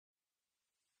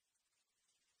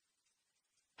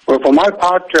for my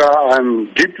part,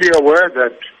 I'm deeply aware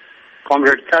that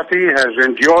Comrade Kathy has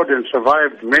endured and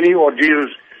survived many ordeals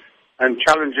and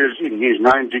challenges in his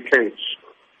 9 decades.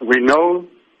 We know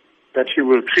that he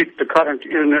will treat the current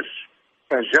illness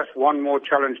as just one more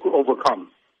challenge to overcome.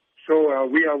 So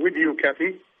we are with you,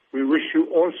 Kathy. We wish you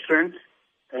all strength,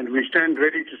 and we stand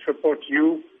ready to support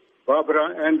you,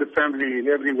 Barbara, and the family in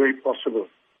every way possible.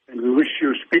 And we wish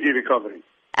you speedy recovery.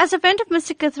 As a friend of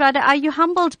Mr. Kathrada, are you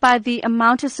humbled by the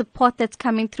amount of support that's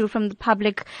coming through from the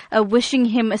public wishing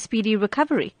him a speedy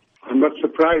recovery? I'm not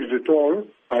surprised at all.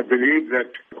 I believe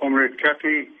that Comrade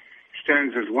Kathy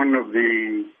stands as one of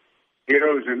the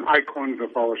heroes and icons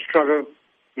of our struggle.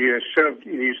 He has served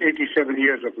in his 87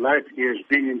 years of life. He has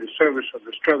been in the service of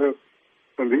the struggle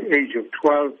from the age of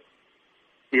 12.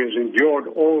 He has endured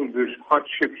all these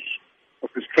hardships of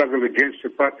the struggle against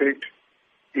apartheid.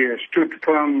 He has stood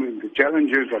firm in the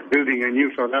challenges of building a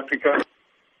new South Africa,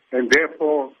 and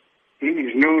therefore he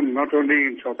is known not only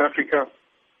in South Africa,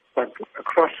 but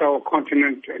across our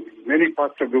continent and in many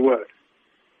parts of the world.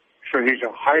 So he's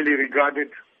a highly regarded,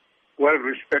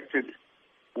 well-respected,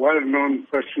 well-known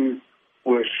person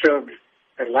who has served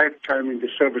a lifetime in the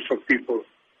service of people.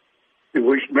 The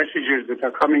messages that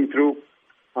are coming through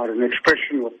are an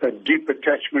expression of that deep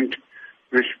attachment,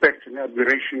 respect, and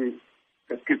admiration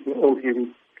that people owe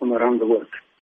him from around the world.